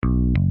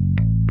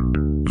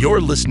You're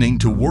listening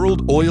to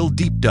World Oil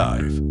Deep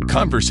Dive,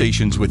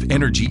 conversations with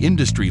energy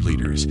industry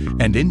leaders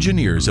and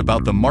engineers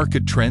about the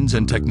market trends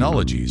and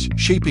technologies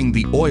shaping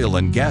the oil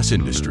and gas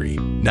industry.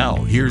 Now,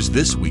 here's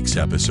this week's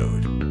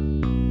episode.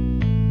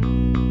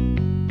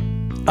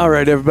 All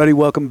right, everybody,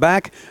 welcome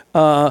back.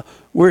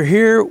 We're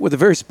here with a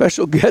very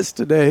special guest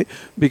today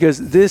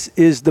because this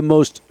is the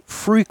most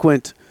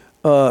frequent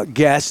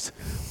guest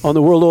on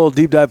the World Oil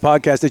Deep Dive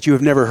podcast that you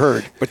have never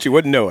heard. But you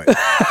wouldn't know it.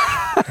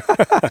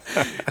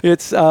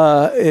 It's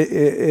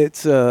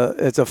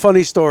a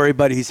funny story,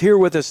 but he's here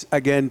with us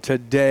again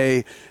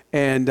today,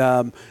 and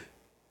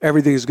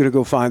everything is going to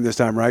go fine this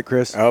time, right,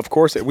 Chris? Of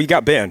course, we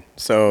got Ben,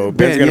 so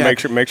Ben's going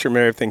to make sure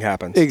everything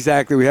happens.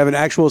 Exactly, we have an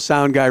actual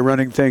sound guy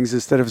running things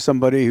instead of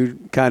somebody who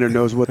kind of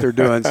knows what they're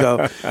doing.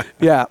 So,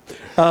 yeah.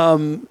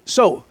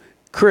 So,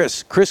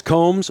 Chris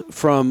Combs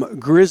from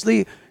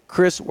Grizzly.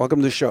 Chris,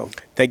 welcome to the show.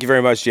 Thank you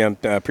very much, Jim.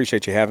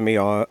 Appreciate you having me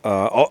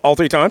all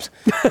three times.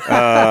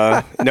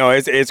 No,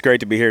 it's great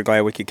to be here.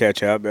 Glad we could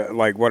catch up.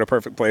 Like, what a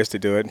perfect place to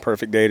do it, and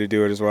perfect day to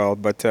do it as well.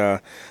 But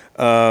just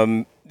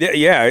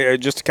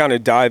to kind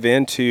of dive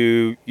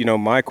into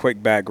my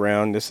quick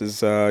background. This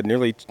is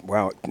nearly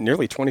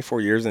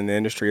 24 years in the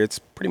industry. It's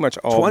pretty much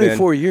all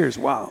 24 years.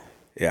 Wow.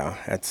 Yeah,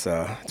 that's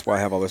why I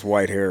have all this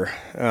white hair.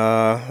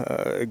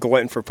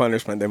 Glutton for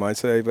punishment, they might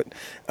say, but.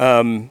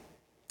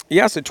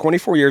 So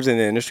 24 years in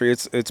the industry,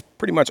 it's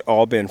pretty much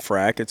all been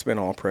frack. It's been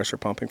all pressure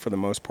pumping for the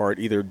most part,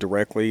 either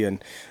directly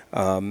and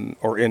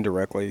or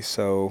indirectly.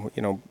 So,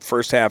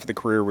 first half of the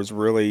career was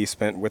really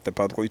spent with the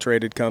publicly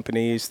traded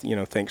companies.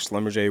 Think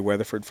Schlumberger,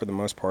 Weatherford for the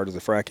most part as a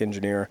frack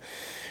engineer.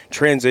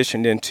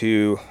 Transitioned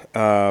into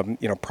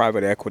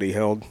private equity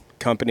held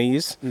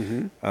companies.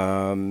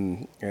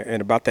 Mm-hmm.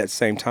 And about that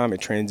same time,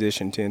 it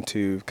transitioned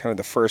into kind of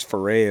the first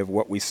foray of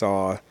what we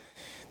saw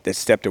that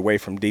stepped away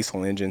from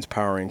diesel engines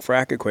powering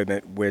frac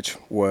equipment, which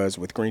was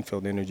with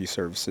Greenfield Energy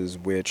Services,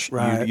 which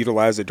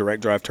utilized a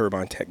direct drive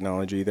turbine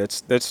technology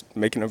that's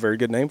making a very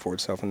good name for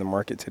itself in the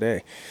market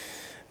today.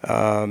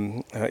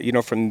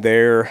 From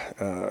there,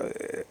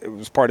 it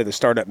was part of the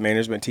startup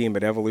management team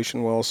at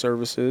Evolution Well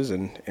Services,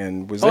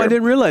 and was there. I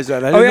didn't realize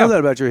that. I didn't know that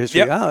about your history.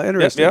 Yep. Oh,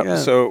 interesting. Yep. Yeah.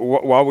 So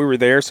while we were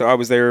there, so I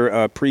was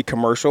there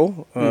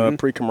pre-commercial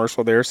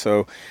there.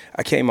 So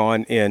I came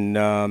on in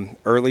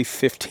early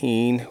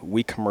 15.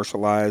 We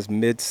commercialized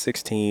mid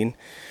 16.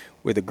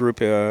 With a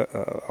group,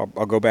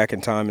 I'll go back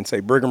in time and say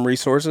Brigham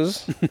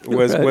Resources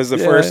was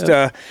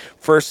the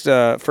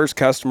first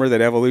customer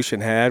that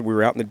Evolution had. We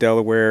were out in the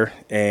Delaware,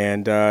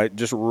 and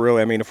just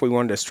really, if we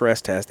wanted to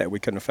stress test that, we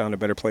couldn't have found a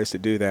better place to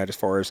do that as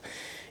far as,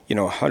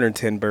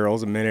 110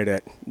 barrels a minute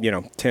at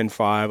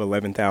 10.5,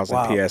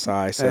 11,000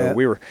 psi. So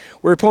we were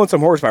pulling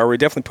some horsepower. We were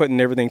definitely putting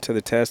everything to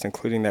the test,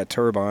 including that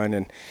turbine,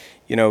 and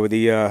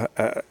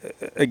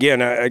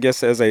again, I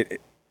guess as a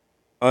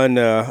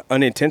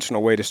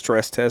unintentional way to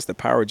stress test the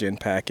power gen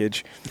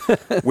package.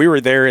 We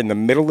were there in the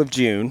middle of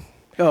June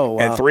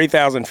at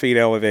 3,000 feet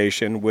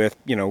elevation with,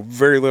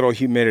 very little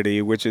humidity,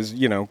 which is,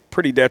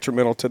 pretty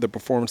detrimental to the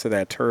performance of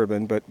that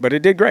turbine, but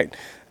it did great.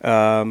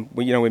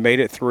 We made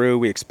it through.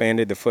 We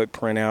expanded the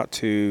footprint out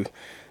to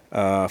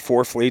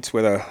 4 fleets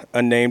with a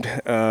unnamed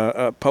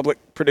public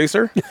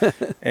producer,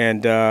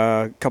 and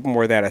a couple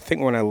more of that. I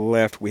think when I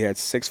left, we had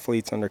 6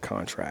 fleets under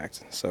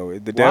contract. So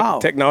the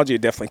technology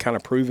had definitely kind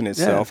of proven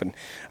itself, and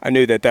I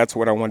knew that that's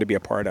what I wanted to be a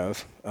part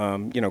of,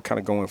 kind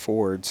of going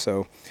forward.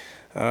 So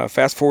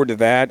fast forward to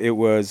that, it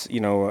was,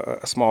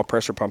 a small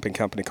pressure pumping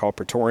company called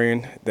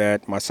Praetorian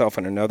that myself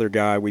and another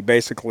guy, we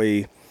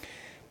basically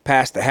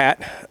passed the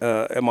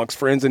hat amongst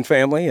friends and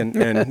family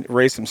and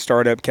raised some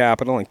startup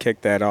capital and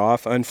kicked that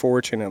off.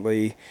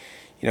 Unfortunately,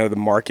 the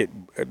market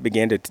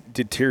began to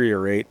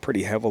deteriorate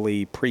pretty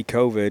heavily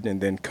pre-COVID,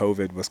 and then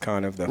COVID was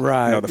kind of the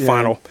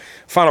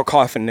final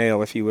coffin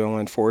nail, if you will,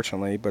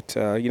 unfortunately. But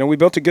we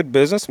built a good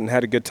business and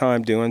had a good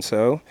time doing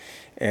so.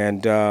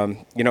 And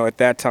at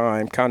that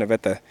time, kind of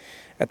at the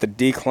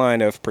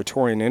decline of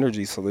Praetorian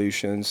Energy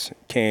Solutions,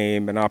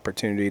 came an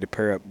opportunity to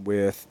pair up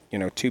with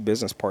 2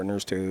 business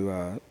partners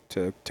to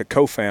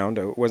co-found.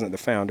 It wasn't the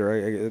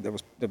founder. That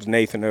was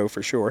Nathan O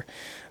for sure,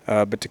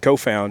 but to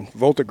co-found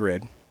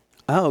VoltaGrid.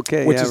 Oh,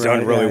 okay. Which is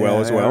done really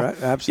well as well.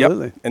 Right.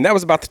 Absolutely. Yep. And that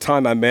was about the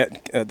time I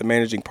met the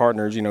managing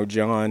partners,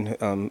 John,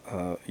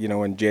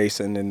 and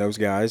Jason and those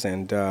guys.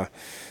 And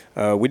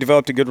we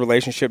developed a good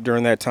relationship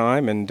during that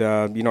time. And,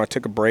 I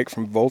took a break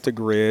from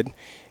VoltaGrid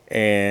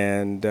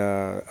and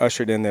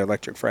ushered in the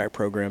electric frac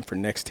program for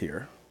Next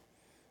Year.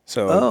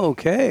 So. Oh,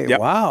 okay. Yep.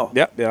 Wow.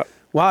 Yep.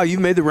 Wow, you've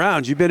made the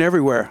rounds. You've been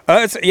everywhere.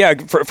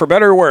 For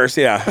better or worse,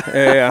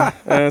 yeah.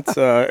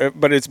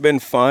 But it's been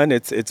fun.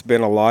 It's been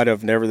a lot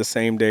of never the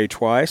same day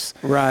twice.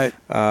 Right.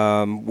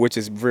 Which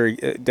is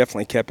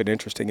definitely kept it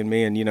interesting in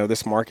me. And,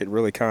 this market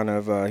really kind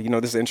of,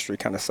 this industry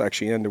kind of sucks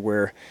you into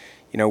where,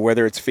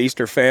 whether it's feast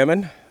or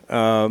famine,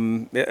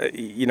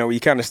 you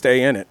kind of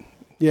stay in it.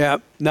 Yeah.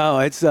 No,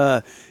 it's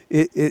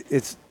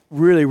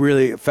really,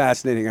 really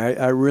fascinating.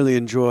 I really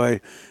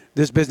enjoy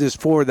this business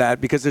for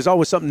that, because there's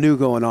always something new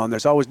going on.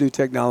 There's always new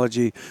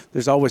technology.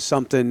 There's always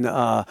something,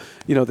 that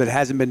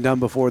hasn't been done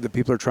before that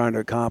people are trying to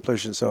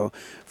accomplish. And so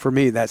for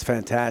me, that's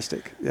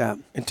fantastic. Yeah.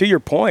 And to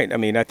your point, I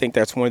mean, I think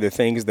that's one of the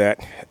things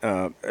that,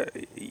 the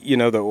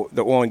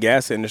oil and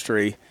gas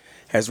industry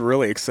has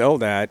really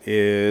excelled at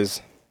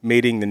is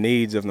meeting the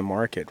needs of the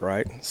market,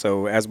 right?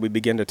 So as we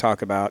begin to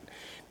talk about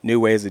new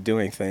ways of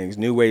doing things,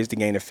 new ways to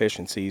gain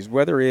efficiencies,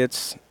 whether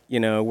it's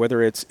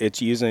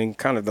using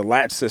kind of the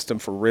latch system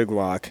for rig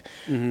lock,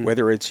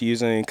 whether it's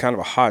using kind of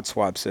a hot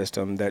swap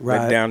system that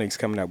Downing's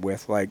coming up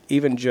with, like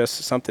even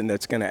just something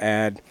that's going to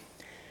add,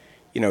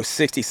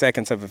 60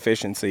 seconds of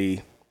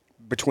efficiency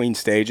between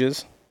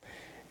stages.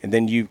 And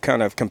then you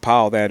kind of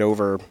compile that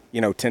over,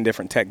 10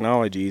 different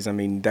technologies. I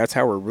mean, that's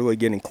how we're really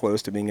getting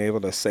close to being able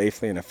to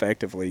safely and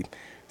effectively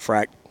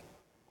frack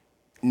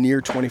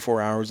near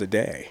 24 hours a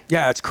day.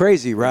 Yeah, it's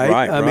crazy,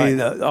 right? I mean,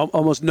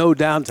 almost no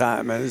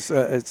downtime.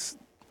 It's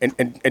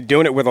and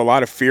doing it with a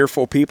lot of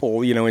fearful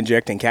people,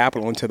 injecting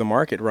capital into the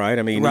market, right?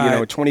 I mean,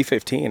 in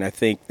 2015, I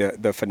think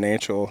the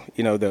financial,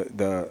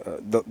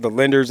 the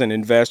lenders and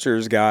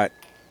investors got,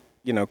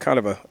 kind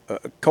of a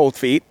cold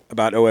feet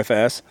about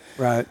OFS.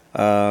 Right.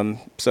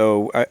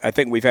 So I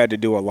think we've had to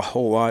do a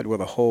whole lot with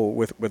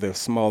a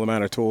small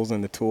amount of tools in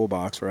the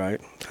toolbox,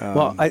 right?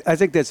 Well, I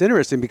think that's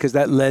interesting because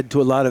that led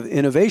to a lot of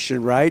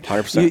innovation, right?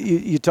 100%.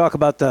 You talk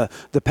about the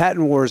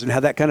patent wars and how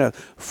that kind of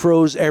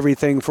froze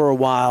everything for a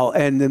while,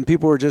 and then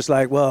people were just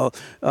like, well,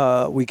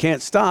 we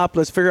can't stop.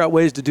 Let's figure out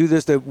ways to do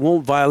this that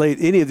won't violate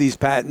any of these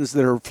patents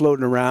that are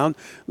floating around.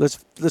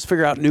 Let's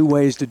figure out new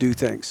ways to do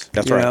things.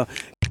 That's right.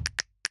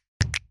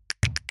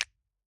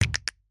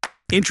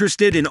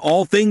 Interested in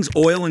all things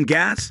oil and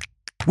gas?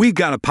 We've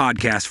got a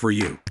podcast for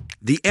you,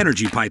 The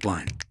Energy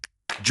Pipeline.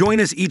 Join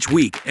us each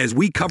week as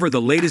we cover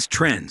the latest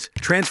trends,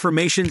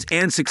 transformations,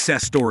 and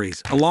success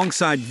stories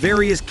alongside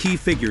various key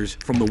figures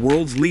from the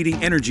world's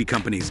leading energy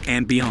companies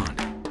and beyond.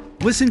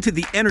 Listen to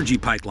The Energy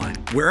Pipeline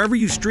wherever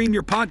you stream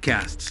your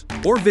podcasts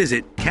or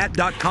visit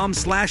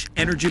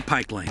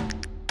cat.com/energypipeline.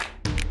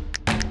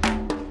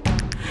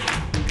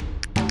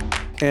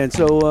 And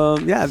so,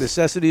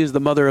 necessity is the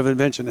mother of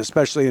invention,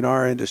 especially in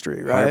our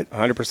industry, right?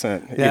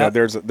 100%. Yeah.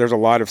 There's a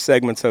lot of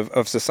segments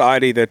of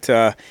society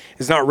that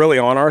is not really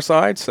on our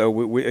side. So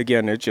we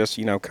again, it just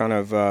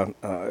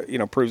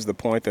proves the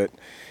point that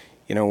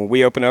when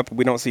we open up,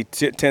 we don't see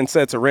 10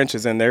 sets of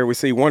wrenches in there. We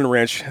see one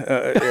wrench.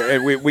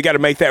 And we got to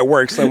make that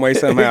work some way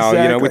somehow.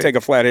 Exactly. We take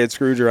a flathead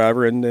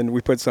screwdriver and then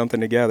we put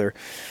something together.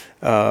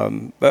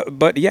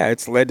 But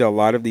it's led to a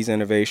lot of these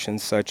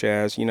innovations, such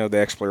as the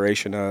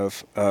exploration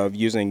of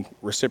using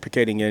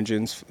reciprocating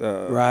engines,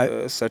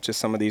 such as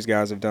some of these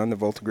guys have done, the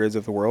Voltagrids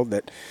of the world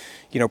that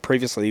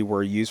previously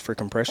were used for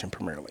compression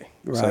primarily.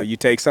 Right. So you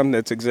take something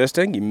that's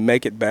existing, you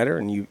make it better,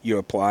 and you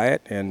apply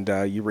it, and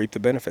you reap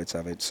the benefits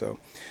of it. So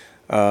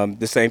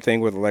the same thing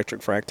with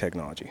electric frac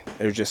technology.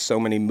 There's just so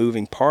many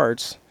moving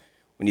parts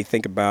when you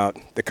think about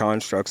the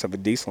constructs of a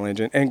diesel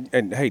engine.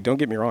 And hey, don't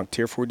get me wrong,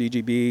 Tier 4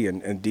 DGB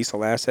and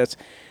diesel assets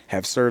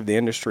have served the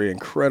industry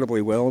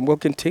incredibly well and will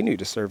continue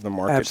to serve the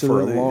market for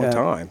a long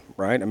time,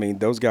 right? I mean,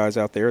 those guys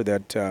out there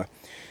that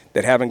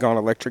haven't gone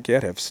electric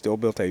yet have still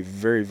built a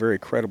very, very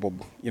credible,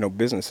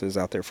 businesses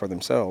out there for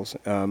themselves.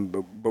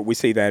 But we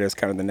see that as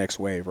kind of the next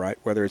wave, right?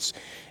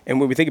 And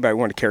when we think about it, we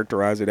want to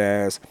characterize it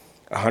as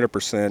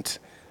 100%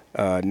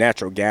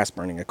 natural gas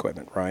burning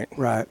equipment, right?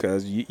 Right.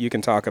 Because you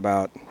can talk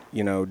about,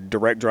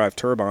 direct drive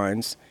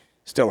turbines,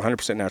 still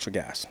 100% natural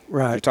gas.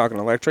 Right. If you're talking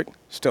electric,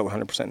 still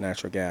 100%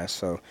 natural gas.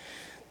 So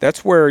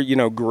that's where,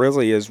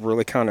 Grizzly has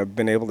really kind of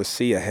been able to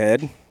see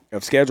ahead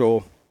of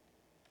schedule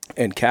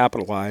and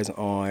capitalize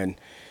on,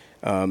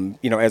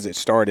 as it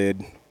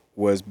started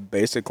was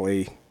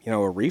basically, a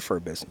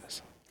refurb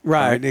business.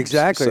 Right,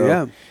 exactly, so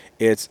yeah.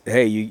 It's,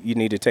 hey, you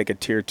need to take a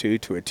Tier 2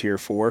 to a Tier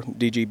 4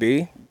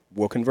 DGB.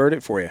 We'll convert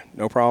it for you,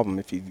 no problem.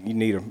 If you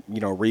need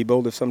a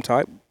rebuild of some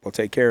type, we'll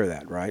take care of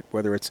that, right?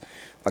 Whether it's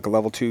like a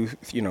level 2,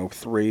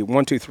 3,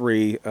 1, 2,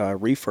 3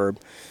 refurb,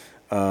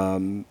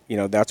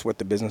 that's what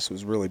the business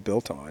was really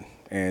built on.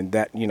 And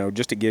that,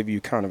 just to give you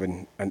kind of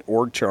an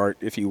org chart,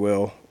 if you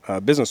will,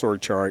 business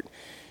org chart,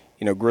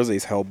 Grizzly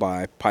is held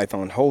by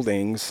Python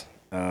Holdings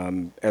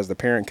as the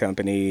parent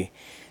company.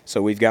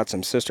 So we've got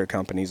some sister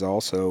companies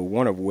also,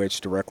 one of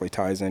which directly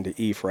ties into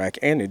e-frac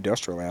and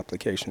industrial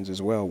applications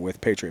as well with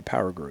Patriot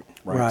Power Group,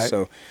 right?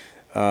 So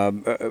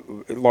a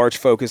large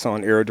focus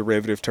on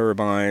aeroderivative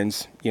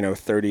turbines,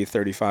 30,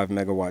 35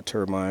 megawatt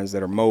turbines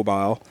that are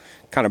mobile,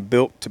 kind of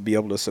built to be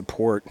able to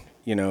support,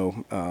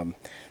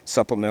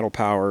 supplemental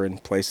power in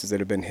places that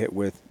have been hit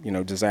with,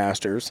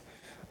 disasters,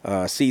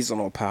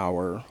 seasonal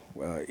power,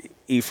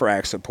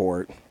 e-frac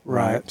support,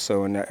 right?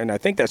 So, and I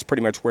think that's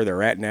pretty much where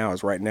they're at now,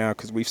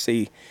 because we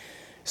see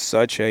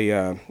such a,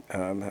 I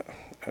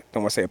don't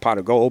want to say a pot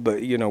of gold,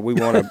 but, we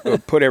want to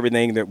put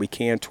everything that we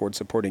can towards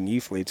supporting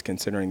e-fleets,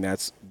 considering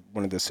that's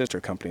one of the sister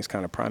companies'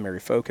 kind of primary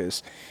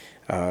focus.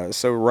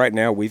 So right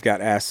now we've got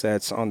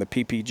assets on the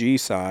PPG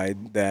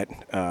side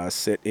that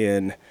sit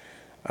in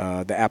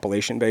the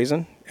Appalachian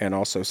Basin and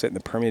also sit in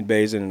the Permian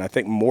Basin. And I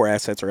think more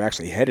assets are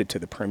actually headed to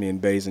the Permian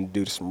Basin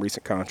due to some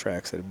recent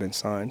contracts that have been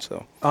signed.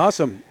 So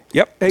awesome.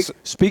 Yep. Hey,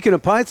 speaking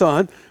of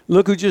Python,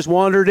 look who just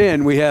wandered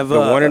in. We have the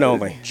one and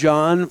only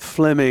John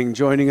Fleming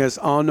joining us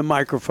on the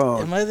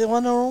microphone. Am I the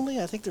one and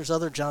only? I think there's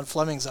other John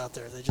Flemings out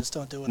there. They just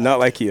don't do it. Not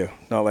like you.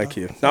 Not like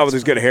you. Not with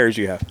as good a hair as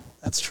you have.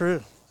 That's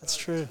true. That's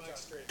true.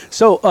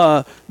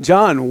 So,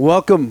 John,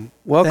 welcome.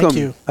 Thank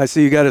you. I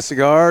see you got a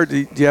cigar.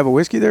 Do you have a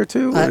whiskey there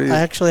too? I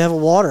actually have a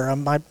water.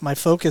 My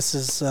focus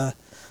is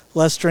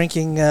less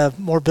drinking,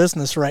 more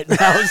business right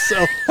now.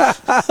 So.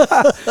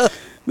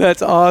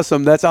 That's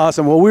awesome. That's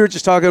awesome. Well, we were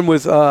just talking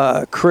with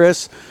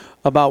Chris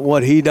about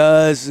what he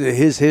does,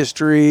 his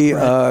history,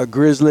 right.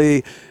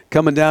 Grizzly,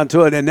 coming down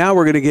to it, and now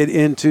we're going to get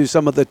into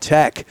some of the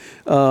tech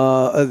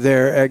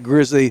there at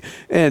Grizzly,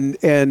 and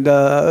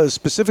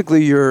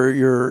specifically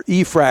your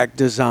e-frac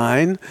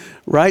design,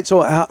 right?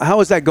 So how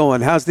is that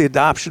going? How's the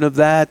adoption of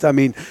that? I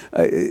mean,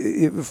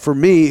 for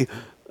me,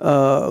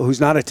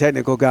 who's not a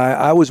technical guy,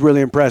 I was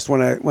really impressed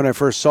when I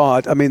first saw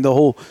it. I mean, the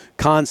whole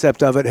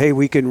concept of it, hey,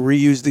 we can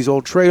reuse these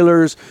old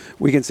trailers,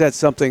 we can set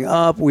something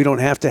up, we don't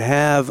have to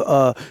have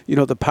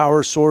the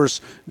power source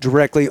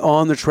directly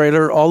on the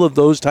trailer. All of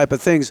those type of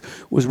things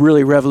was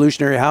really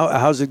revolutionary.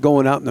 How's it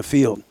going out in the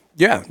field?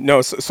 Yeah,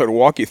 no, so to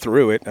walk you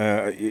through it,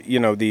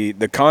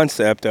 the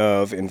concept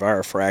of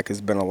EnviroFrac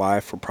has been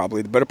alive for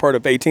probably the better part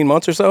of 18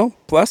 months or so,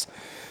 plus.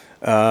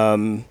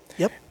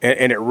 Yep.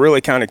 And it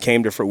really kind of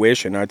came to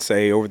fruition, I'd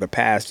say, over the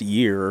past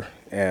year,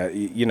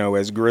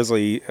 as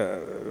Grizzly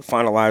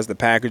finalized the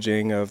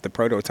packaging of the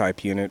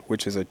prototype unit,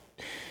 which is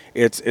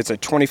it's a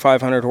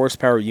 2,500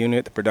 horsepower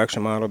unit. The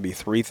production model will be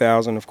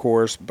 3,000, of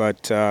course.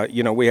 But,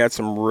 we had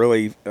some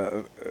really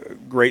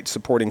great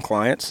supporting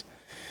clients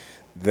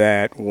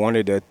that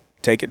wanted to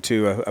take it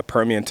to a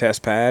Permian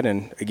test pad.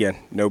 And, again,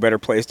 no better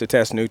place to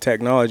test new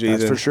technology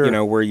than, for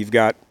sure. Where you've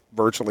got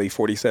virtually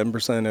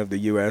 47% of the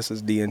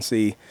U.S.'s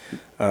DNC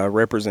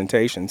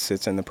representation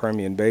sits in the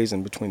Permian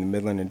Basin between the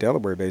Midland and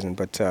Delaware Basin.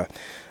 But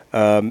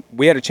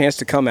we had a chance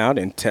to come out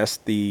and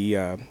test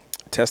the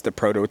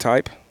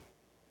prototype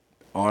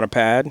on a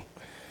pad.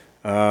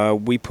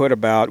 We had put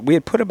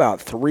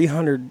about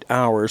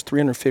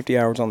 350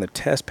 hours on the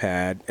test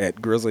pad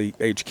at Grizzly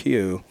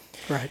HQ.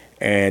 Right.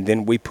 And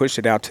then we pushed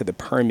it out to the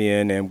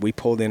Permian, and we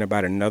pulled in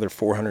about another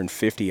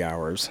 450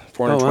 hours,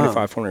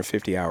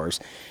 450 hours.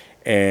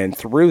 And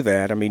through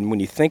that, I mean,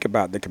 when you think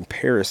about the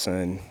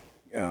comparison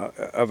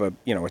of a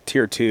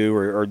Tier 2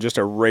 or just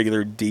a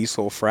regular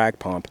diesel frac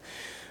pump,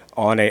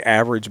 on an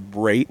average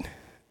rate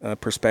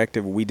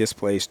perspective, we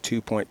displaced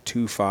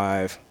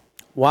 2.25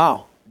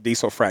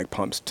 diesel frac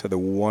pumps to the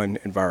one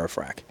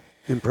EnviroFrac.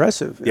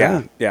 Impressive.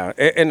 Yeah.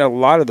 And a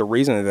lot of the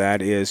reason of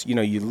that is,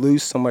 you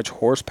lose so much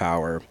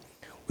horsepower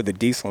with a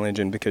diesel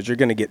engine because you're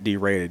going to get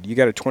derated. You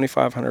got a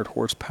 2,500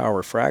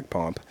 horsepower frac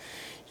pump.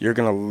 You're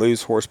going to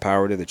lose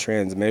horsepower to the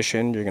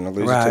transmission. You're going to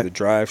lose it to the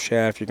drive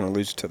shaft. You're going to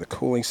lose it to the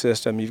cooling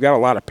system. You've got a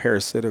lot of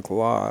parasitic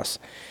loss.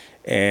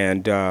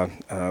 And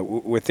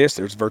with this,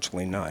 there's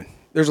virtually none.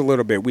 There's a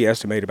little bit. We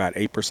estimate about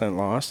 8%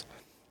 loss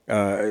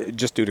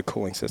just due to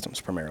cooling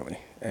systems primarily.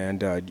 And,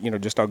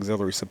 just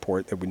auxiliary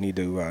support that we need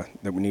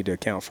to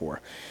account for.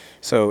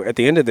 So at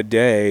the end of the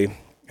day,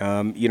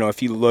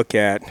 if you look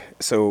at –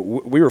 so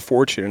we were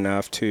fortunate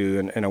enough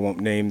to – and I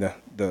won't name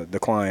the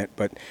client,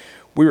 but –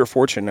 we were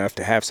fortunate enough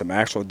to have some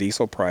actual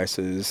diesel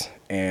prices,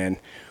 and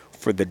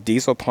for the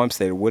diesel pumps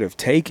that it would have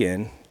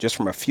taken, just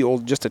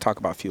to talk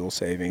about fuel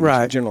savings,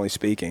 generally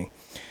speaking,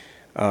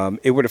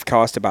 it would have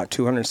cost about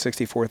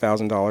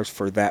 $264,000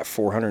 for that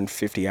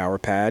 450-hour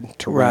pad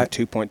to run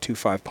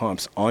 2.25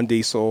 pumps on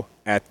diesel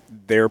at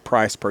their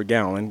price per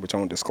gallon, which I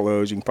won't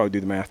disclose. You can probably do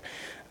the math,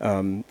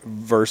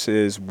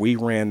 versus we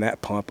ran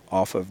that pump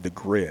off of the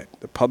grid,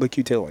 the public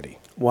utility.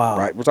 Wow.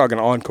 Right. We're talking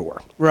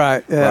Encore.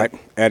 Right. Yeah. Right.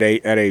 At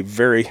a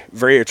very,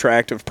 very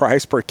attractive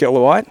price per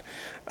kilowatt.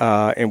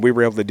 And we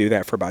were able to do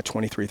that for about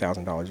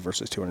 $23,000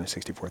 versus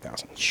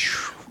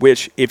 $264,000.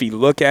 Which, if you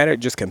look at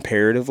it just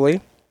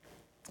comparatively,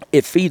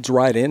 it feeds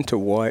right into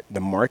what the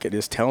market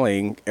is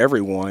telling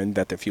everyone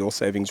that the fuel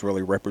savings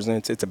really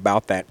represents. It's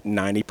about that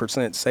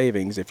 90%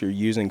 savings if you're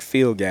using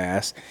field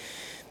gas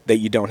that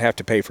you don't have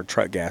to pay for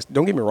truck gas.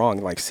 Don't get me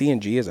wrong, like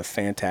CNG is a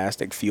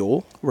fantastic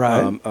fuel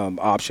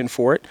option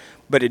for it,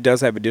 but it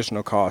does have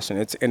additional costs, and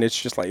it's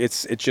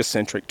just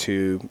centric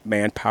to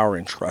manpower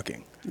and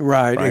trucking.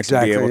 Right,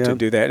 exactly. To be able to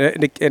do that,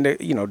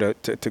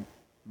 and to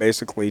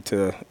basically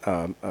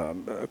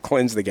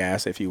cleanse the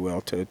gas, if you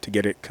will, to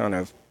get it kind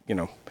of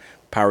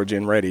power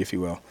gen ready, if you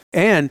will.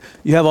 And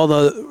you have all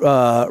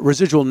the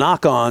residual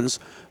knock-ons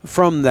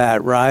from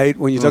that, right?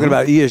 When you're talking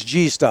about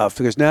ESG stuff,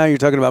 because now you're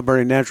talking about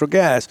burning natural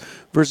gas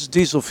versus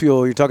diesel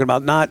fuel. You're talking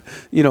about not,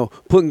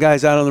 putting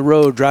guys out on the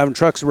road, driving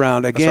trucks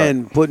around.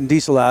 Again, putting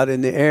diesel out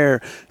in the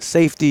air,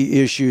 safety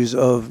issues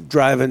of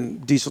driving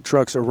diesel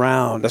trucks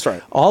around. That's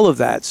right. All of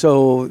that.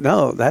 So,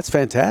 no, that's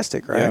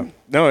fantastic, right? Yeah.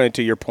 No, and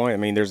to your point, I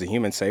mean, there's a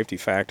human safety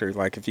factor.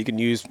 Like if you can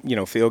use,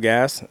 field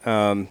gas,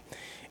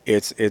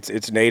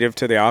 it's native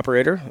to the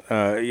operator.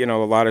 A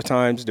lot of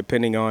times,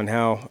 depending on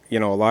how a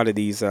lot of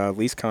these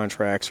lease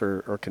contracts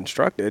are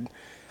constructed,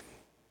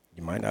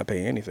 you might not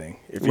pay anything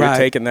if you're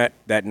taking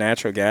that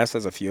natural gas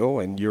as a fuel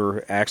and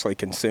you're actually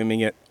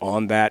consuming it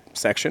on that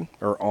section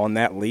or on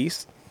that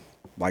lease.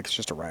 Like it's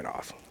just a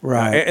write-off,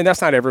 right? And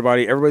that's not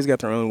everybody. Everybody's got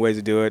their own ways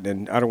to do it,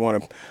 and I don't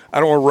want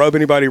to rub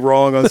anybody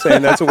wrong on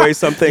saying that's the way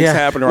some things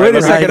happen. Right? Wait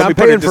a second, I'm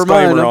paying for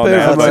mine.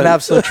 That's an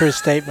absolute true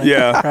statement.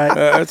 Yeah,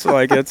 right. It's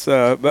like it's.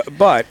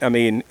 But I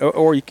mean,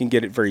 or you can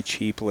get it very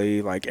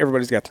cheaply. Like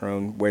everybody's got their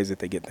own ways that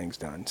they get things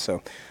done.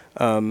 So,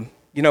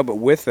 but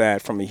with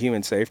that, from a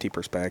human safety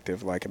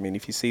perspective, like I mean,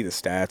 if you see the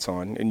stats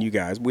on, and you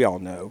guys, we all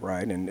know,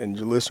 right, and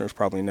your listeners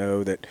probably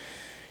know that.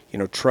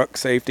 Truck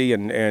safety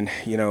and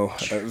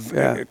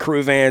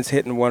crew vans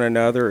hitting one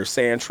another or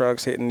sand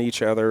trucks hitting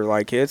each other.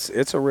 Like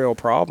it's a real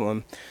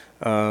problem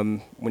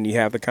when you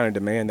have the kind of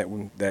demand that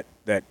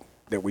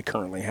we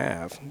currently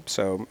have.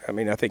 So, I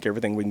mean, I think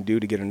everything we can do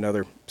to get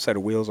another set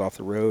of wheels off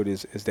the road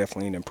is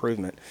definitely an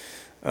improvement.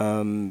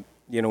 When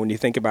you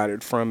think about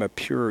it from a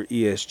pure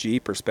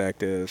ESG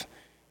perspective,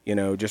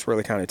 just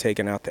really kind of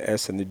taking out the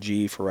S and the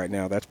G for right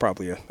now. That's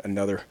probably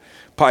another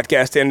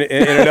podcast in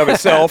and of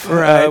itself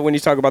right. When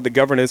you talk about the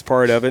governance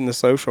part of it and the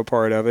social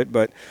part of it.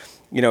 But,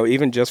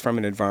 even just from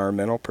an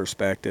environmental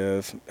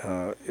perspective,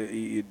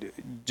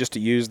 just to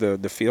use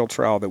the field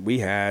trial that we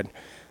had,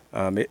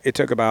 it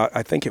took about,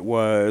 I think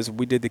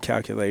we did the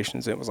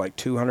calculations, it was like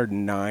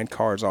 209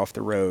 cars off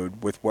the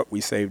road with what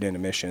we saved in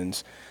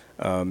emissions.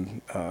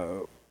 And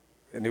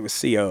it was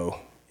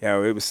CO.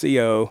 Yeah, it was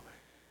CO.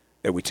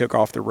 That we took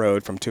off the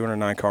road from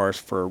 209 cars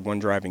for one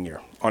driving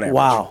year on average.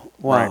 Wow.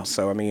 Right?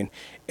 So, I mean,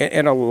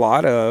 and a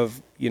lot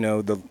of,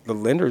 the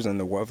lenders of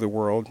the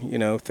world,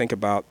 think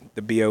about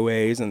the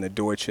BOAs and the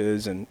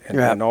Deutsches and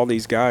all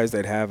these guys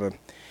that have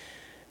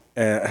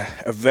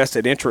a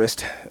vested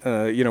interest,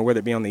 whether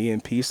it be on the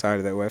E&P side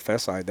or the OFS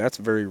side, that's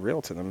very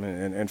real to them.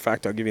 And in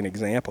fact, I'll give you an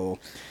example.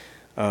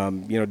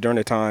 During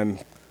the time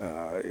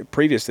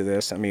previous to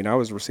this, I mean, I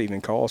was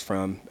receiving calls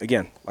from,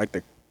 again, like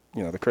the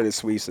Credit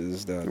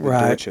Suisses, the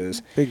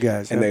Deutsches, big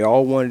guys, and they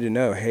all wanted to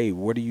know, hey,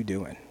 what are you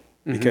doing?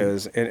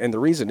 Because, and the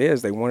reason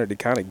is they wanted to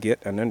kind of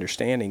get an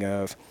understanding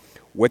of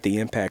what the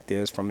impact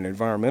is from an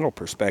environmental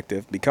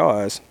perspective,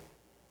 because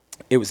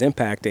it was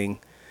impacting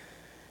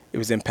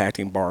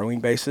borrowing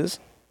bases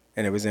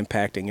and it was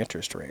impacting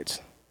interest rates.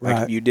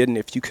 Like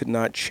if you could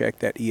not check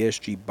that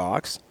ESG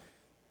box,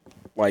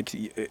 like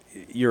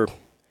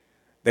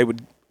they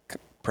would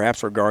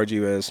perhaps regard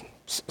you as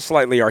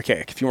slightly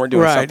archaic if you weren't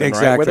doing something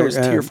exactly. right. Whether it was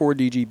Tier 4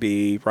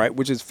 DGB, right,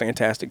 which is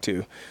fantastic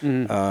too,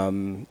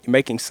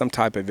 making some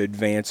type of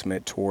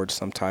advancement towards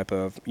some type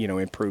of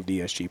improved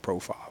ESG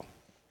profile.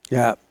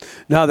 Yeah,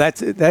 no,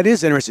 that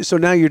is interesting. So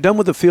now you're done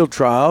with the field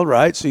trial,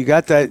 right? So you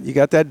got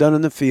that done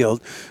in the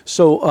field.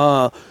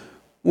 So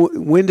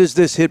when does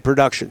this hit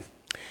production?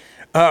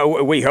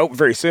 We hope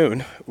very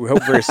soon.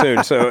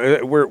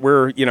 So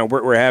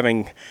we're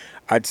having,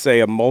 I'd say,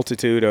 a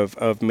multitude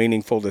of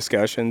meaningful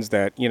discussions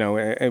that,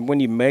 and when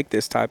you make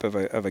this type of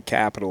a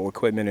capital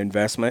equipment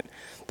investment,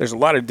 there's a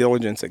lot of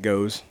diligence that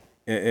goes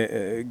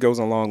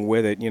along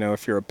with it,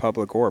 if you're a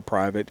public or a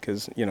private,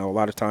 because, a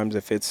lot of times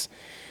if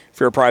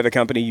you're a private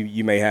company,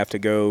 you may have to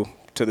go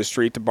to the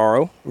street to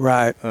borrow,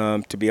 right,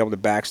 to be able to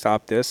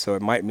backstop this. So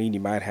it might mean you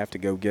might have to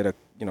go get a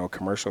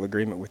commercial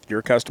agreement with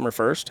your customer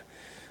first.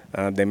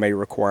 They may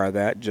require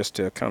that just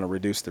to kind of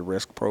reduce the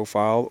risk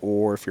profile.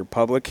 Or if you're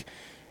public,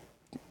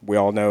 we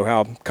all know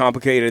how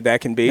complicated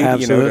that can be.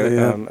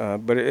 Absolutely,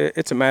 but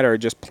it's a matter of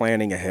just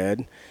planning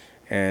ahead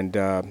and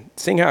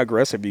seeing how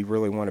aggressive you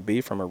really want to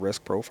be from a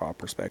risk profile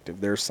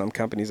perspective. There's some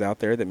companies out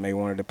there that may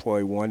want to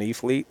deploy one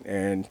e-fleet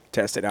and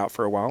test it out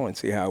for a while and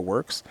see how it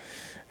works.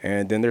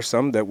 And then there's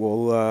some that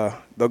will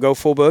they'll go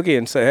full boogie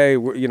and say,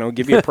 hey,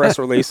 give you a press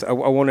release. I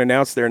won't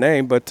announce their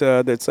name, but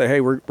that say,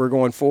 hey, we're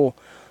going full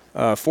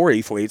 4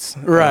 e-fleets,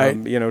 right?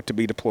 To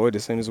be deployed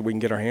as soon as we can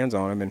get our hands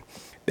on them. And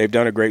they've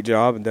done a great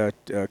job,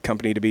 the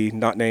company to be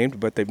not named,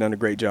 but they've done a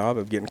great job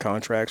of getting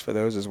contracts for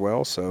those as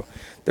well. So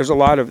there's a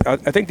lot of, I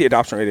think the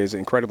adoption rate is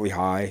incredibly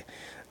high.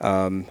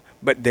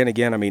 But then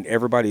again, I mean,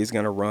 everybody is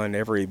going to run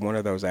every one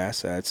of those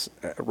assets,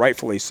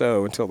 rightfully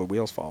so, until the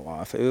wheels fall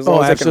off. As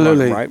long as they can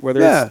run, right?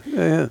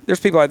 Whether there's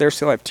people out there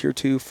still have Tier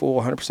 2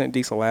 full 100%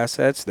 diesel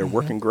assets. They're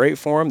working great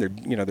for them.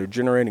 They're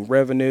generating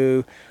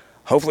revenue.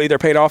 Hopefully they're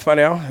paid off by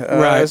now.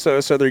 Right. So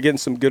they're getting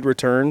some good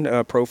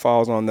return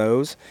profiles on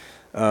those.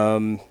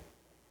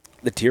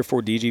 The Tier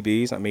 4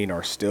 DGBs, I mean,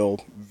 are still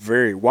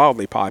very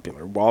wildly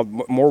popular.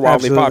 More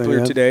wildly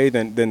popular today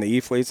than the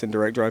e-fleets and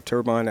direct drive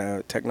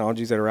turbine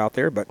technologies that are out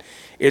there. But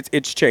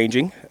it's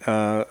changing.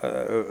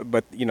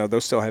 But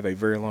those still have a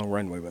very long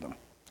runway with them.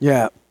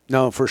 Yeah,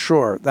 no, for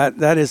sure.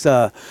 That is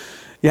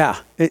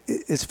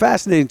it's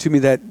fascinating to me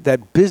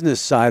that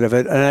business side of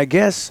it. And I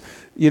guess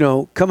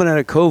coming out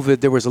of COVID,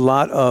 there was a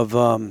lot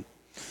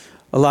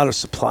of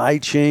supply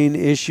chain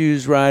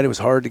issues, right? It was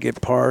hard to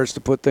get parts,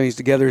 to put things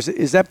together.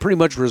 Is that pretty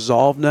much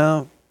resolved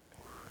now?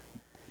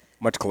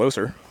 Much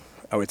closer.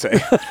 I would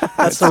say.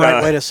 That's the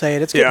right way to say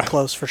it. It's getting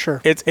close for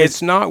sure.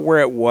 It's not where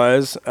it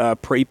was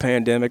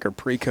pre-pandemic or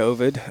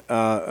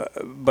pre-COVID,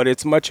 but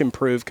it's much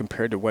improved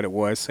compared to what it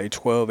was, say,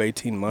 12,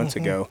 18 months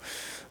ago.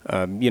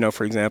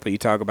 For example, you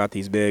talk about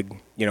these big,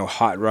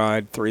 hot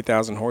rod,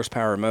 3,000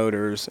 horsepower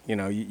motors.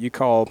 You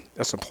call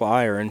a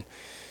supplier and,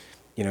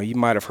 you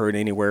might have heard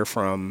anywhere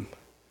from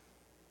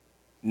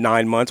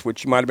 9 months,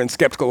 which you might have been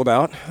skeptical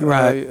about,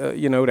 right?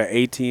 To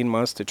 18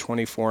 months to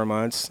 24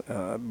 months.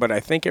 But I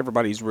think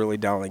everybody's really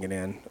dialing it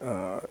in,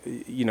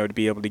 to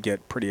be able to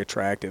get pretty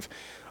attractive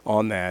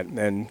on that.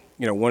 And,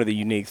 one of the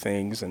unique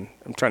things, and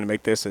I'm trying to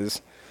make this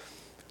as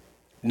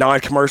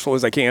non-commercial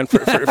as I can for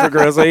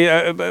Grizzly,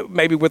 but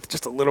maybe with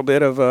just a little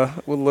bit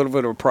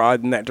of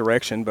pride in that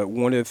direction. But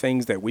one of the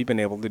things that we've been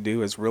able to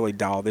do is really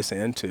dial this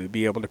in to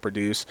be able to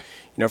produce,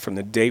 from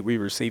the date we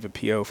receive a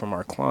PO from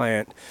our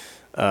client,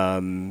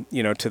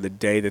 to the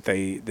day that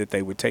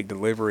they would take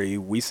delivery.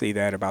 We see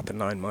that about the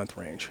 9-month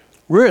range.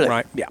 Really?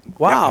 Right. Yeah.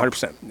 Wow. Yeah,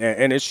 100%.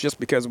 And it's just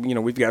because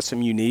we've got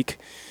some unique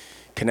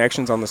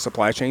connections on the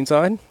supply chain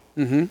side.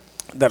 Mm-hmm.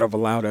 That have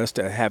allowed us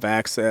to have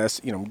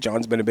access.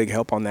 John's been a big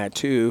help on that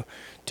too,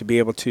 to be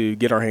able to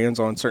get our hands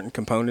on certain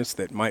components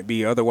that might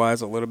be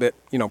otherwise a little bit,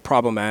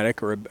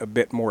 problematic or a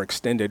bit more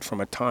extended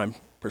from a time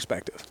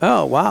perspective.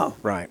 Oh, wow.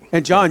 Right.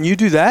 And John, you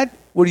do that?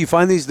 What do you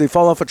find these? They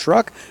fall off a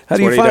truck? How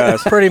do you find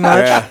does. Pretty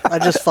much. Yeah. I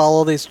just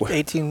follow these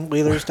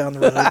 18-wheelers down the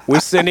road.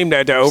 We send him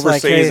to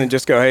overseas and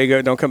just go,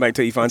 hey, don't come back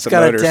till you find some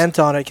motors. It's got a dent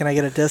on it. Can I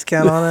get a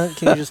discount on it?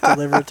 Can you just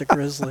deliver it to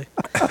Grizzly?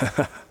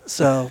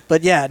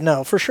 But yeah,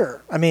 no, for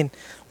sure. I mean,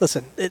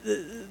 listen,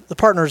 the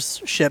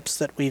partnerships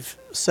that we've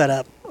set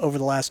up over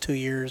the last 2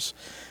 years,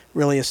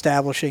 really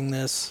establishing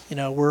this,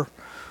 we're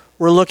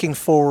looking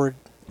forward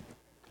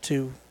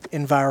to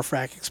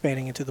EnviroFrac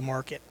expanding into the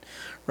market,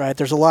 right?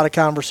 There's a lot of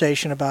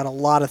conversation about a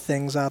lot of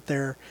things out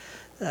there,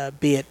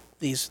 be it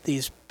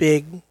these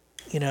big,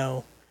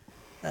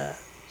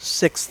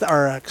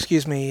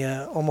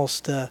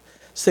 almost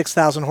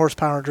 6,000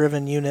 horsepower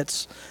driven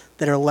units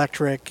that are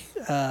electric,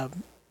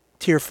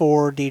 Tier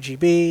 4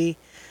 DGB,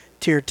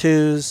 Tier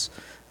 2s.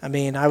 I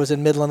mean, I was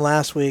in Midland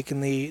last week,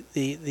 and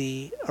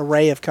the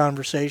array of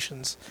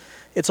conversations,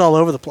 it's all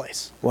over the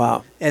place.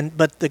 Wow.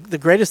 But the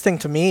greatest thing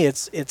to me,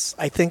 it's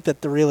I think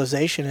that the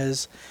realization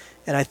is,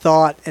 and I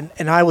thought,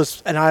 I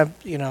was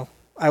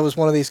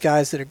one of these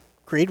guys that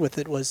agreed with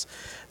it, was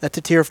that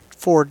the Tier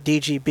 4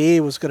 DGB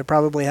was going to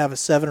probably have a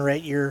 7 or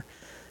 8 year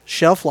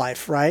shelf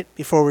life, right,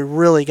 before we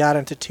really got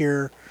into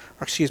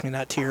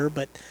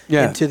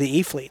into the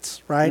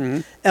E-fleets, right?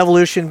 Mm-hmm.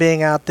 Evolution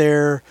being out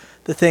there,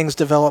 the things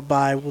developed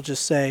by, we'll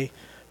just say,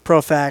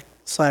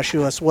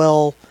 Profac/US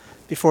Well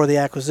before the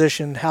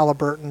acquisition,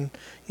 Halliburton,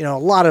 a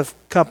lot of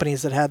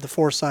companies that had the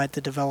foresight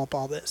to develop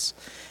all this.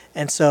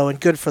 And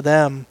good for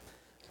them,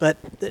 but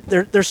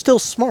they're still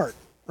smart,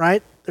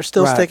 right? They're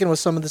still sticking with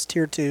some of this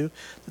Tier 2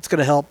 that's going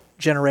to help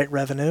generate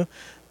revenue.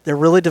 They're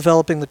really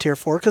developing the Tier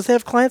 4 because they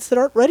have clients that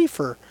aren't ready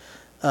for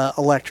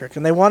electric,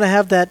 and they want to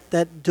have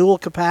that dual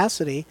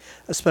capacity,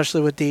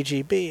 especially with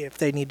DGB if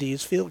they need to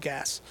use field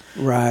gas,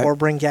 right, or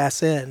bring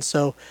gas in.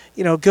 So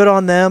good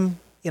on them,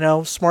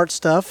 smart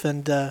stuff,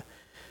 and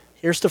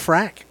here's the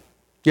frack.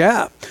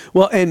 Yeah,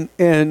 well,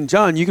 and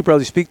John, you could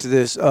probably speak to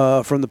this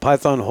from the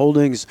Python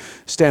Holdings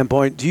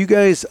standpoint. Do you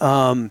guys,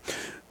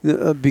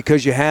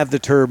 because you have the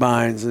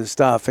turbines and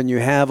stuff, and you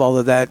have all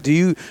of that, do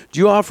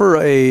you offer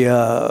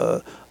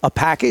a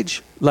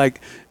package?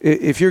 Like,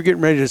 if you're getting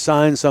ready to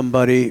sign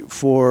somebody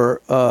for,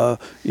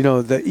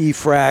 the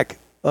e-frac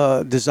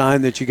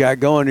design that you got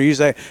going, or you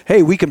say,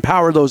 hey, we can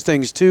power those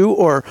things too,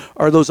 or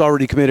are those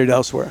already committed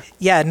elsewhere?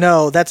 Yeah,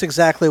 no, that's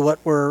exactly what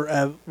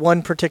we're,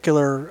 one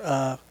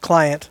particular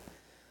client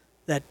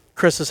that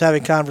Chris is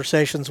having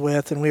conversations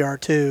with, and we are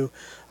too,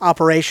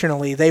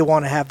 operationally, they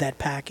want to have that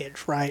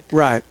package, right?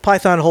 Right.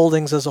 Python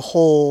Holdings as a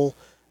whole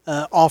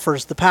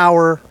offers the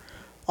power,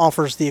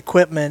 offers the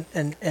equipment,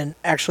 and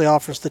actually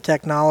offers the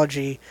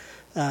technology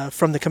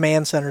from the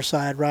command center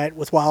side, right,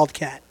 with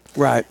Wildcat.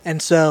 Right. And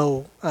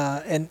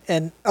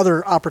and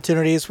other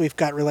opportunities we've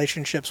got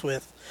relationships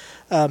with.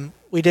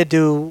 We did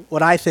do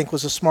what I think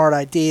was a smart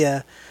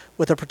idea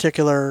with a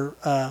particular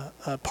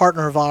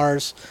partner of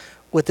ours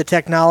with the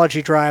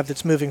technology drive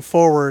that's moving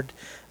forward.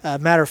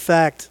 Matter of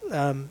fact,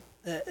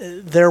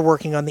 they're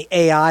working on the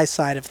AI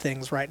side of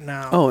things right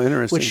now. Oh,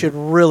 interesting. Which should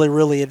really,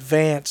 really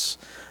advance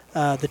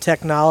the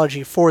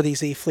technology for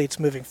these e-fleets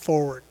moving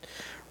forward,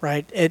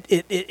 right?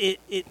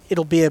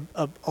 It'll be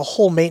a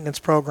whole maintenance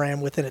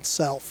program within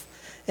itself,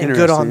 and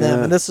good on them.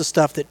 Yeah. And this is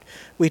stuff that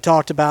we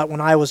talked about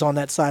when I was on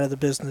that side of the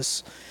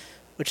business,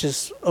 which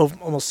is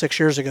almost 6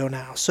 years ago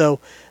now.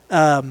 So,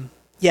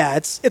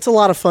 it's a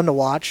lot of fun to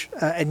watch,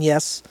 and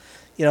yes,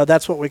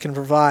 that's what we can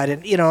provide.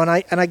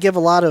 And I give a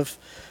lot of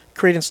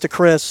credence to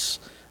Chris,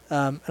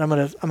 and I'm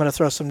gonna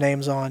throw some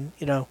names on.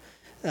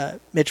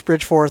 Mitch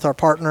Bridgeforth, our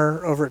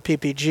partner over at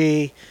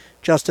PPG,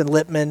 Justin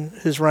Littman,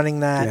 who's running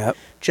that, yep.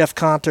 Jeff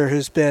Conter,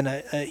 who's been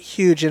a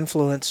huge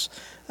influence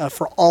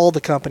for all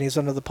the companies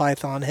under the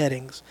Python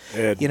headings.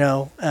 Ed.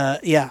 On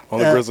the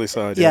Grizzly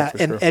side,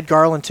 and Ed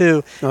Garland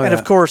too,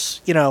 of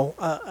course, a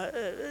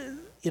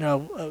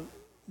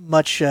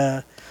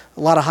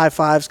lot of high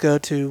fives go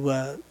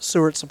to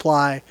Seward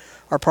Supply,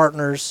 our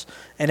partners,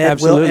 and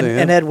Ed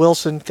and Ed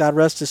Wilson, God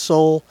rest his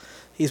soul.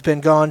 He's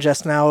been gone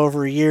just now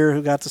over a year.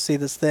 Who got to see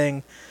this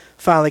thing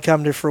finally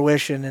come to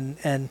fruition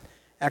and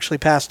actually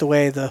passed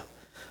away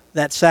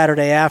that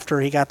Saturday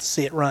after he got to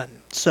see it run.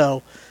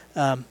 So,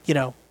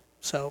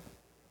 so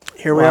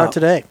here we are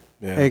today.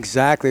 Yeah.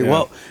 Exactly. Yeah.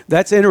 Well,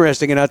 that's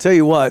interesting. And I'll tell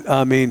you what,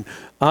 I mean,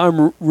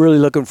 I'm really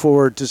looking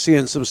forward to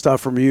seeing some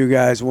stuff from you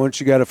guys once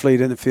you got a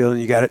fleet in the field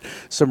and you got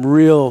some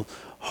real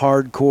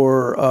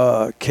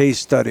hardcore case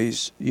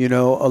studies,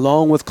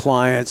 along with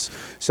clients.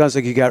 Sounds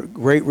like you got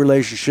great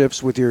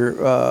relationships with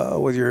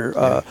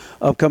your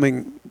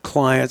upcoming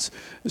clients.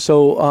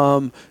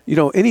 So,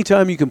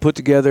 anytime you can put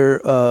together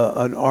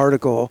an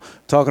article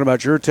talking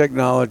about your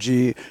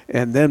technology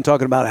and them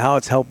talking about how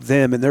it's helped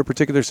them in their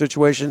particular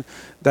situation,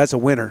 that's a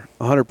winner,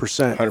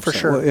 100%. For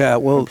sure. Well, yeah,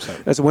 well,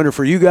 100%. That's a winner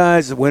for you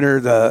guys, a winner,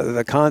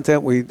 the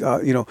content. We,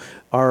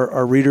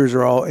 our readers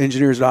are all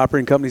engineers at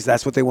operating companies.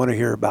 That's what they want to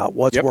hear about.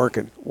 What's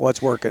working.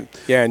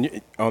 Yeah,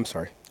 and I'm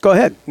sorry. Go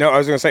ahead. No, I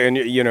was going to say, and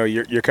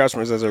your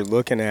customers, as they're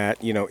looking at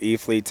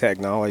e-fleet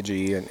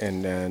technology,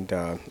 and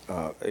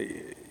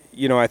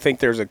I think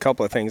there's a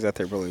couple of things that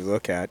they really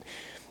look at.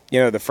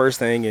 The first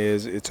thing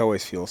is it's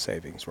always fuel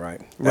savings,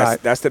 right?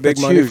 That's the big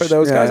money huge for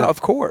those guys. Yeah.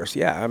 Of course,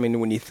 yeah. I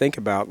mean, when you think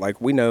about,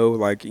 we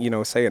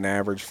know, say an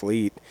average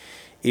fleet,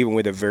 even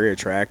with a very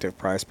attractive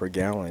price per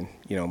gallon,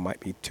 might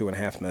be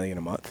 $2.5 million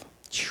a month.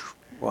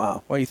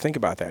 Wow. Well, you think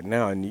about that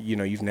now, and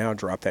you've now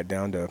dropped that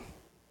down to,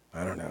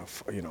 I don't know,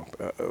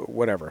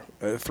 whatever,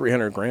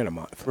 $300,000 a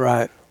month.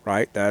 Right.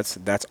 Right. That's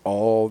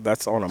all.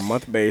 That's on a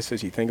month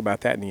basis. You think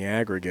about that in the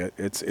aggregate.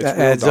 It's that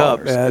real adds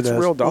dollars. Up. It's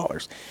real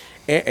dollars.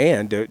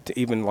 And to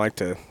even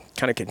to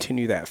kind of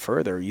continue that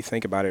further, you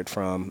think about it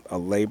from a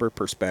labor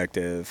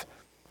perspective.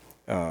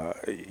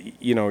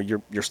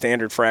 Your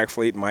standard frac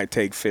fleet might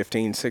take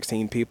 15,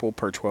 16 people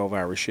per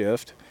 12-hour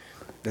shift.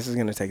 This is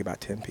going to take about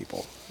 10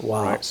 people.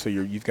 Wow. Right. So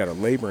you've got a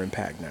labor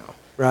impact now.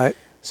 Right.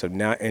 So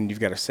now, and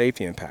you've got a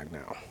safety impact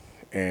now,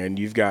 and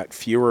you've got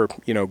fewer,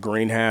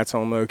 green hats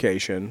on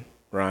location.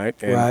 Right.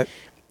 And,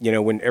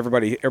 when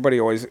everybody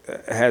always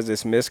has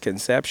this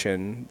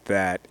misconception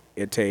that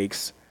it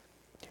takes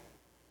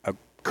a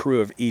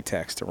crew of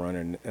E-techs to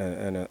run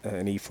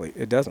an E-fleet.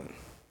 It doesn't.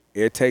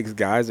 It takes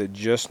guys that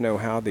just know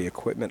how the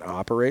equipment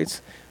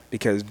operates,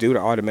 because due to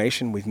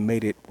automation, we've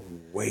made it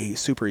way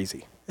super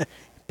easy.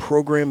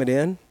 Program it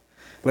in,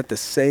 let the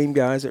same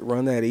guys that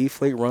run that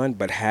E-fleet run,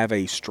 but have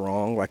a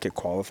strong, a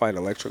qualified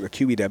electrical, a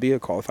QEW, a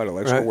qualified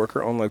electrical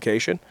worker on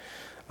location,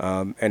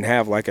 and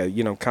have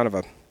kind of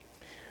a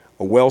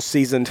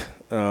well-seasoned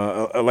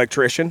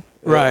electrician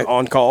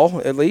on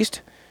call, at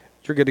least,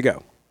 you're good to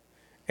go.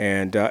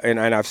 And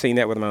I've seen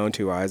that with my own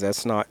two eyes.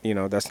 That's not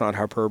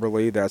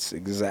hyperbole. That's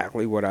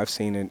exactly what I've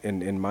seen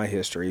in my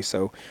history.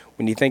 So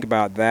when you think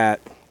about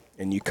that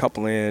and you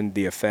couple in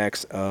the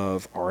effects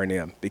of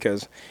R&M,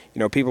 because,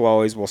 people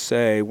always will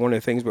say, one of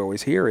the things we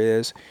always hear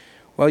is,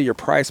 well, your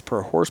price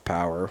per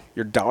horsepower,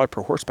 your dollar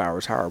per horsepower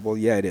is higher. Well,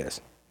 yeah, it is.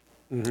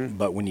 Mm-hmm.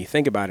 But when you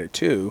think about it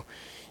too,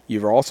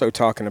 you're also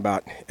talking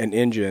about an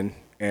engine,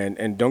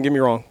 and don't get me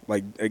wrong,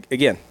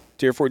 again,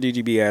 Tier 4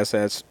 DGB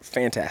assets,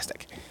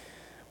 fantastic.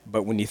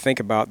 But when you think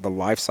about the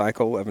life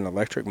cycle of an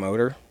electric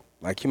motor,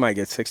 you might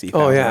get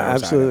 60,000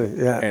 hours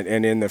absolutely, out of it.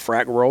 And in the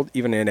frac world,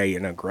 even in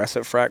an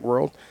aggressive frac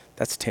world,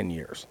 that's 10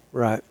 years.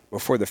 Right.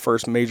 Before the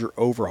first major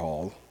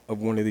overhaul of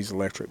one of these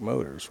electric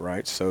motors,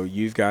 right? So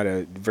you've got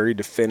a very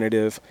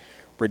definitive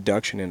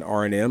reduction in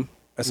R&M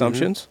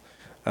assumptions.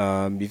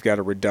 Mm-hmm. You've got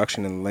a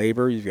reduction in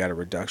labor. You've got a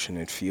reduction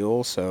in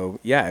fuel. So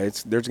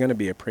there's going to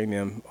be a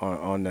premium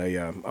on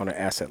an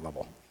asset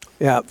level.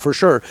 Yeah, for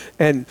sure.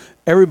 And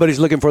everybody's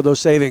looking for those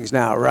savings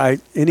now,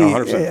 right?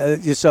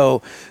 100%.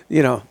 So,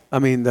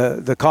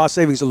 the cost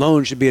savings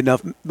alone should be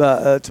enough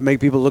to make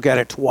people look at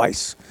it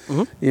twice.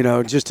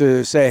 Mm-hmm. Just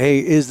to say, hey,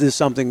 is this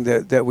something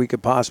that we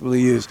could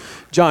possibly use?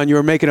 John, you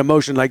were making a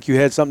motion like you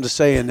had something to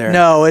say in there.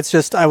 No, it's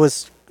just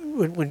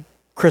when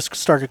Chris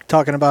started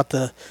talking about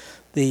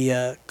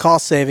the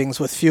cost savings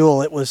with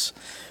fuel, it was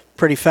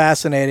pretty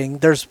fascinating.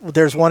 There's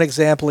one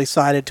example he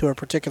cited to a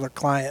particular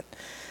client,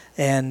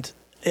 and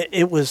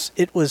it was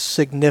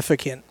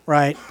significant,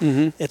 right?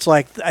 Mm-hmm. It's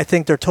I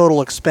think their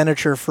total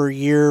expenditure for a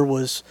year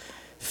was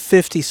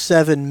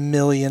 $57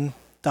 million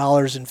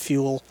in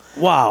fuel.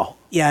 Wow.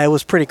 Yeah, it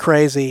was pretty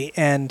crazy.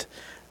 And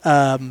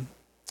I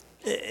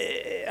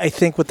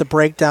think with the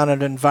breakdown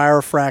of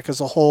EnviroFrac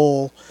as a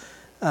whole,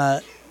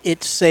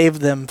 it saved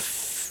them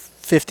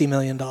 $50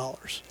 million.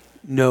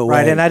 No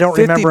right, way. And I don't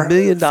remember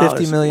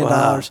 $50 million.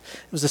 Wow. It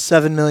was a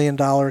 $7 million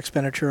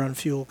expenditure on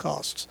fuel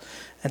costs.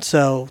 And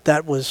so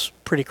that was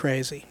pretty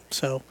crazy.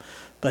 So,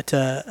 but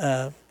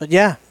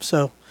yeah.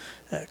 So,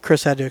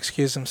 Chris had to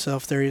excuse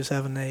himself there. He was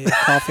having a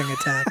coughing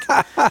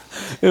attack.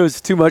 It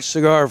was too much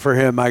cigar for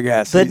him, I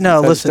guess. But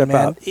no, listen,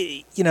 man,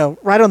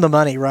 right on the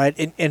money, right?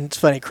 And it's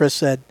funny, Chris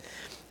said,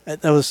 I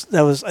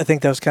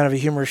think that was kind of a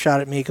humorous shot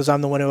at me because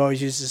I'm the one who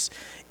always uses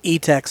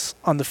e-techs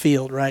on the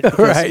field, right? Because,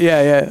 right,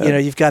 yeah.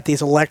 You've got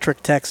these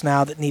electric techs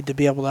now that need to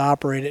be able to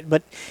operate it.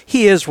 But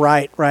he is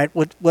right?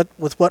 With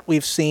what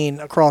we've seen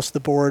across the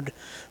board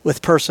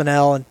with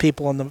personnel and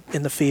people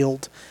in the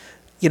field,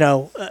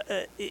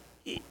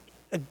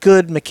 a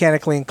good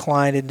mechanically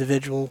inclined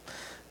individual,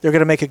 they're going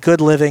to make a good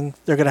living.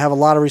 They're going to have a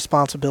lot of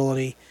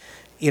responsibility,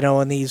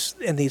 and these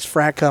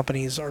frac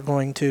companies are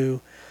going to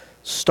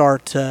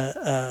start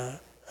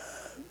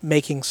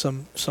making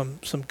some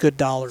good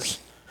dollars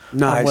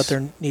on what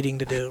they're needing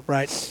to do,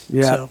 right?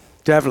 Yeah, so.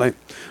 Definitely.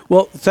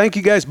 Well, thank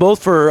you guys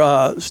both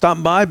for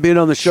stopping by, being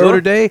on the show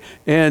today,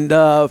 and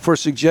for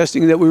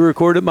suggesting that we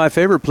record at my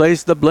favorite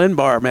place, the Blend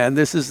Bar, man.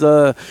 There's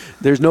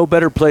no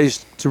better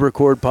place to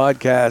record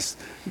podcasts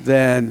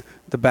than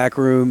the back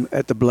room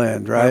at the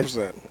Blend, right?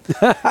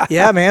 100%.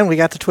 Yeah, man, we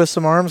got to twist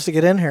some arms to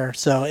get in here,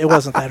 so it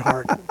wasn't that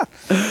hard.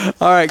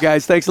 All right,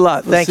 guys, thanks a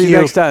lot. Thank you. See you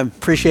next time.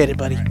 Appreciate it,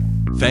 buddy.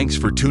 Thanks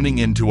for tuning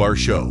in to our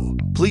show.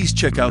 Please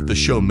check out the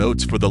show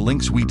notes for the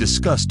links we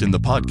discussed in the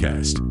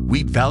podcast.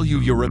 We value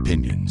your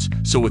opinions,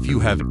 so if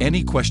you have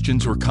any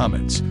questions or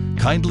comments,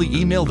 kindly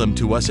email them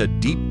to us at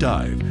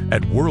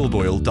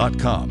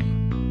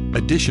deepdive@worldoil.com.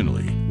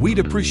 Additionally, we'd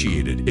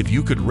appreciate it if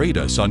you could rate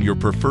us on your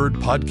preferred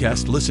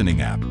podcast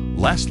listening app.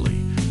 Lastly,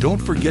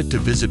 don't forget to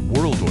visit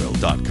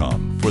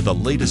worldoil.com for the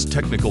latest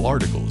technical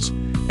articles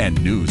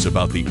and news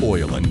about the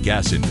oil and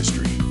gas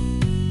industry.